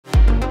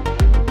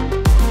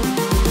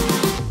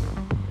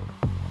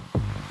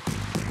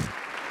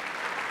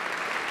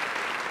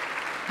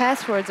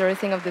Passwords are a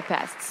thing of the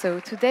past, so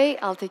today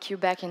I'll take you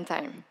back in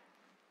time.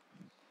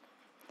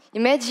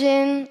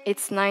 Imagine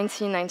it's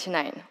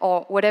 1999,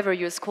 or whatever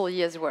your school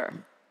years were.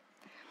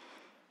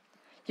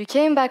 You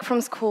came back from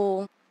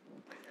school,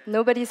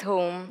 nobody's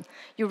home,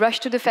 you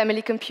rush to the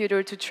family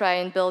computer to try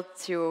and build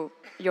your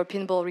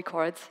pinball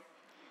record.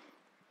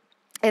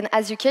 And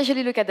as you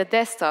casually look at the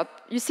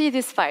desktop, you see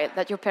this file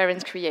that your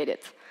parents created.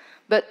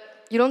 But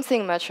you don't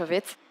think much of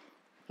it.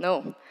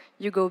 No,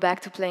 you go back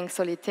to playing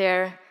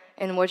solitaire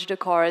and watch the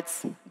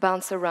cards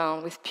bounce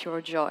around with pure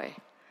joy.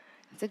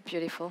 Is it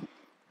beautiful?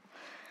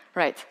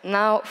 Right,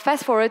 now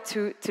fast forward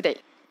to today.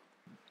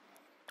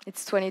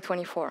 It's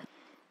 2024.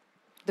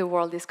 The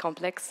world is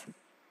complex.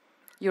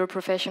 You're a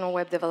professional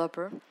web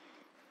developer.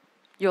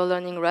 You're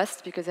learning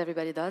Rust because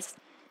everybody does.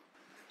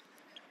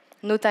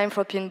 No time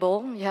for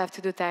pinball, you have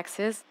to do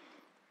taxes.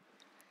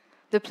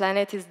 The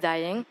planet is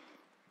dying.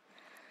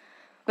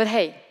 But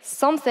hey,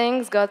 some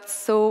things got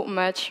so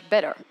much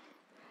better.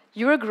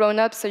 You're a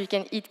grown-up, so you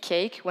can eat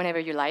cake whenever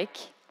you like.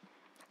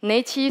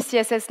 Native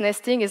CSS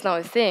nesting is now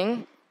a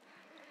thing.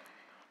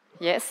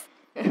 Yes.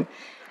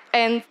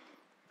 and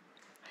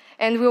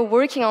we're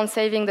working on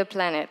saving the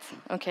planet,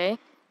 okay?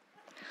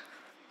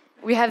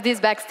 We have this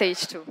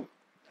backstage too.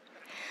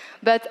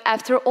 But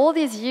after all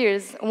these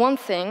years, one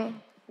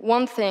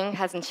thing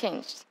hasn't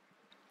changed.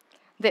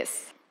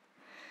 This.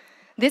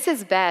 This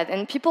is bad,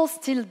 and people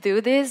still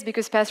do this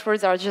because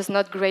passwords are just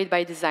not great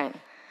by design.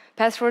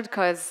 Passwords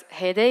cause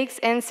headaches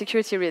and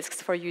security risks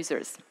for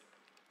users.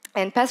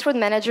 And password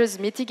managers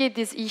mitigate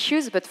these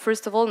issues, but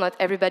first of all, not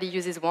everybody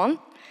uses one.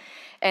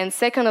 And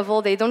second of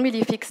all, they don't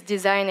really fix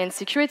design and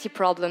security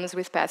problems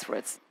with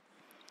passwords.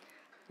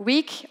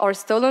 Weak or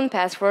stolen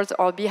passwords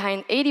are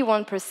behind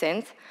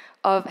 81%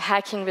 of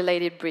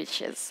hacking-related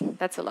breaches.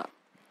 That's a lot.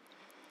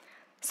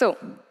 So,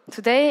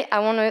 today I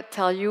want to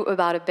tell you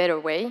about a better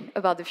way,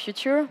 about the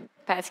future,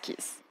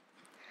 Passkeys.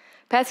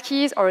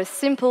 Passkeys are a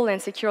simple and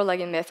secure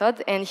login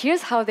method, and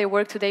here's how they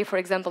work today, for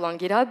example, on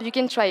GitHub. You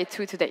can try it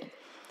too today.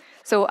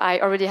 So I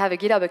already have a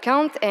GitHub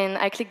account, and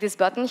I click this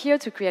button here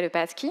to create a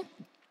passkey.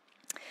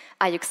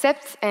 I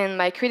accept, and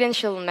my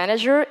credential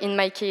manager, in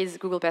my case,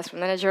 Google Password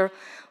Manager,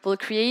 will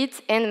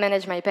create and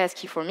manage my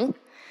passkey for me.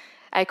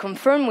 I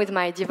confirm with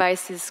my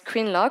device's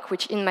screen lock,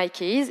 which in my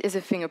case is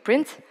a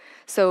fingerprint.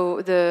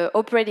 So the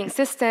operating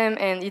system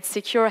and its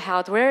secure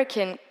hardware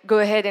can go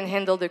ahead and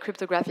handle the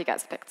cryptographic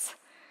aspects.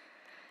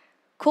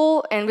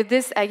 Cool, and with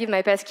this, I give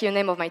my passkey a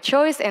name of my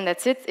choice, and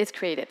that's it, it's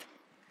created.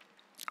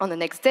 On the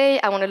next day,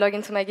 I want to log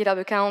into my GitHub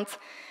account,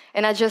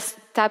 and I just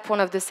tap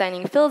one of the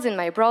signing fields in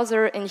my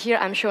browser, and here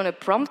I'm shown a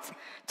prompt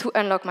to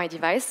unlock my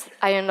device.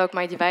 I unlock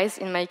my device,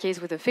 in my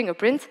case, with a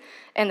fingerprint,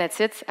 and that's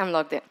it, I'm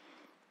logged in.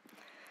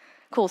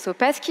 Cool, so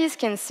passkeys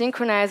can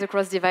synchronize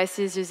across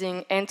devices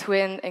using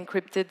end-to-end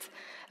encrypted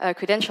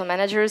credential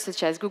managers,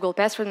 such as Google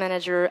Password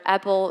Manager,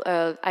 Apple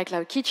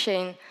iCloud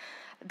Keychain,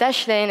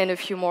 Dashlane, and a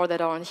few more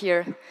that are on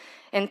here.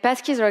 And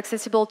passkeys are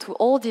accessible to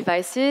all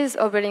devices,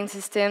 operating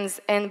systems,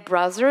 and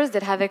browsers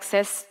that have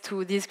access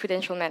to these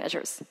credential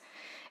managers.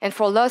 And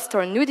for lost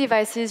or new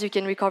devices, you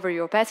can recover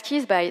your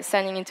passkeys by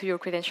signing into your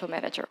credential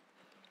manager.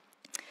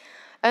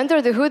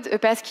 Under the hood, a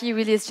passkey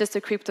really is just a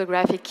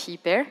cryptographic key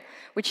pair,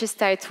 which is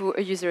tied to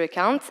a user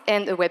account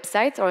and a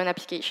website or an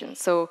application.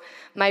 So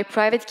my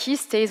private key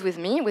stays with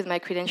me, with my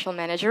credential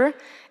manager,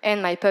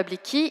 and my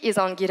public key is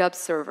on GitHub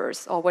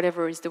servers, or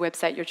whatever is the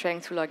website you're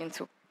trying to log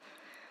into.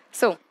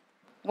 So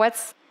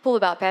what's cool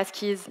about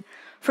passkeys?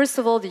 First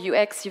of all, the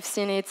UX, you've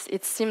seen it.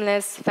 It's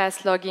seamless,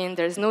 fast login.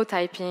 There's no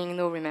typing,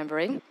 no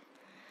remembering.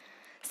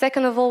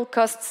 Second of all,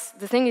 costs.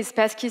 The thing is,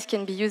 passkeys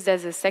can be used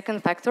as a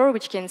second factor,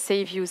 which can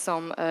save you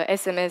some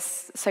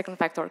SMS second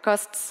factor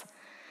costs.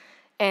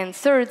 And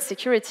third,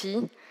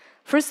 security.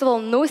 First of all,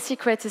 no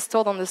secret is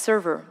stored on the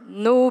server.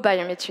 No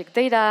biometric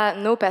data,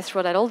 no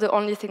password at all. The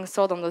only thing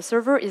stored on the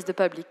server is the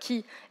public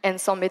key and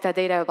some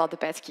metadata about the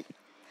passkey.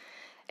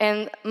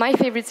 And my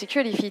favorite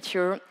security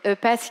feature, a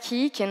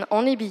passkey can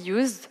only be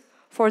used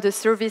for the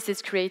service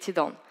it's created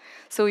on.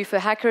 So if a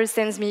hacker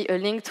sends me a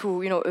link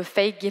to a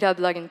fake GitHub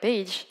login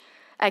page,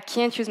 I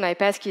can't use my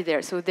passkey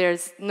there, so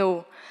there's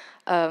no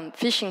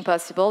phishing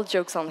possible.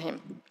 Joke's on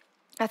him.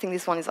 I think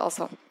this one is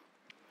awesome.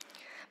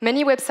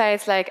 Many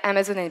websites like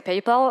Amazon and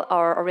PayPal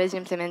are already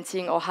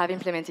implementing or have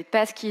implemented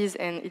passkeys,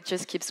 and it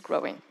just keeps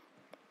growing.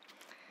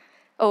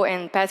 Oh,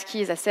 and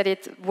passkeys, I said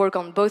it, work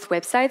on both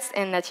websites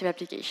and native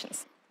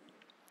applications.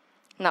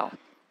 Now,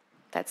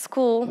 that's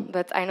cool,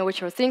 but I know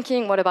what you're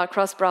thinking. What about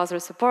cross-browser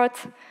support?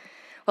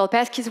 Well,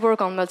 passkeys work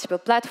on multiple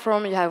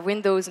platforms. You have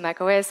Windows,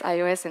 MacOS,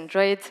 iOS,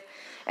 Android,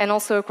 and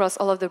also across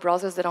all of the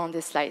browsers that are on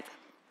this slide.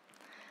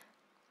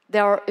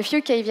 There are a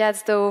few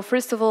caveats, though.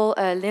 First of all,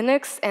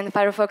 Linux and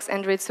Firefox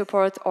Android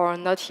support are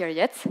not here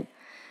yet.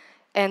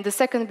 And the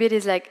second bit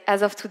is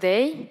as of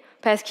today,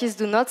 passkeys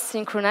do not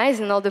synchronize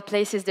in all the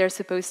places they're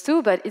supposed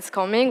to, but it's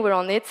coming. We're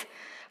on it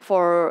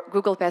for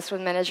Google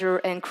Password Manager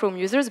and Chrome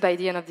users by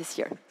the end of this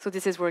year. So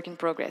this is work in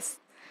progress.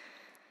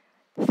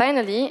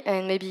 Finally,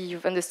 and maybe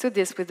you've understood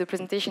this with the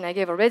presentation I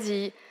gave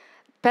already,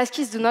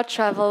 Passkeys do not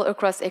travel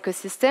across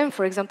ecosystem.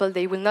 For example,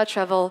 they will not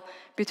travel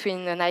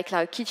between an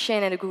iCloud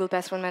keychain and a Google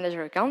Password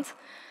Manager account.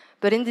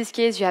 But in this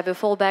case, you have a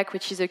fallback,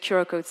 which is a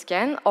QR code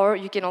scan, or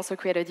you can also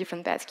create a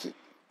different passkey.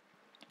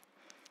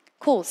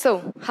 Cool,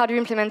 so how do you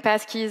implement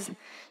passkeys?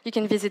 You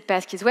can visit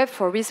Passkeys web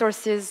for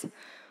resources.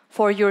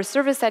 For your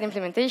server-side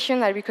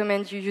implementation, I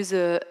recommend you use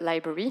a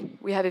library.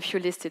 We have a few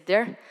listed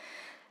there.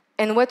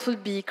 And what will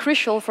be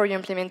crucial for your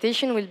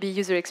implementation will be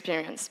user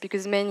experience,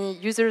 because many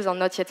users are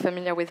not yet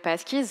familiar with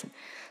passkeys.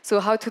 So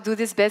how to do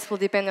this best will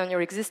depend on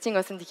your existing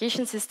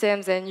authentication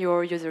systems and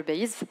your user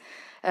base.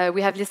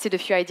 We have listed a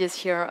few ideas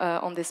here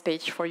on this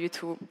page for you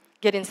to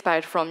get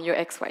inspired from your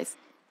XYs.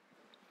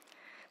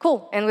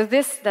 Cool, and with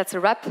this, that's a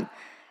wrap.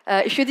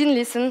 If you didn't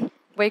listen,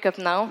 wake up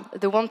now.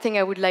 The one thing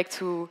I would like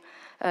you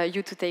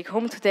to take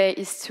home today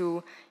is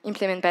to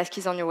implement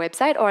passkeys on your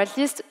website, or at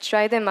least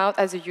try them out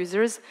as a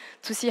users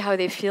to see how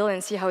they feel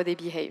and see how they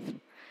behave.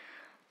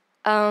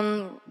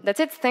 That's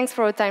it. Thanks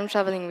for your time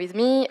traveling with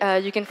me.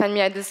 You can find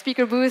me at the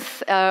speaker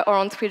booth or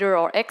on Twitter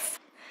or X,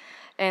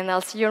 and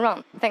I'll see you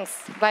around.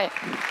 Thanks. Bye.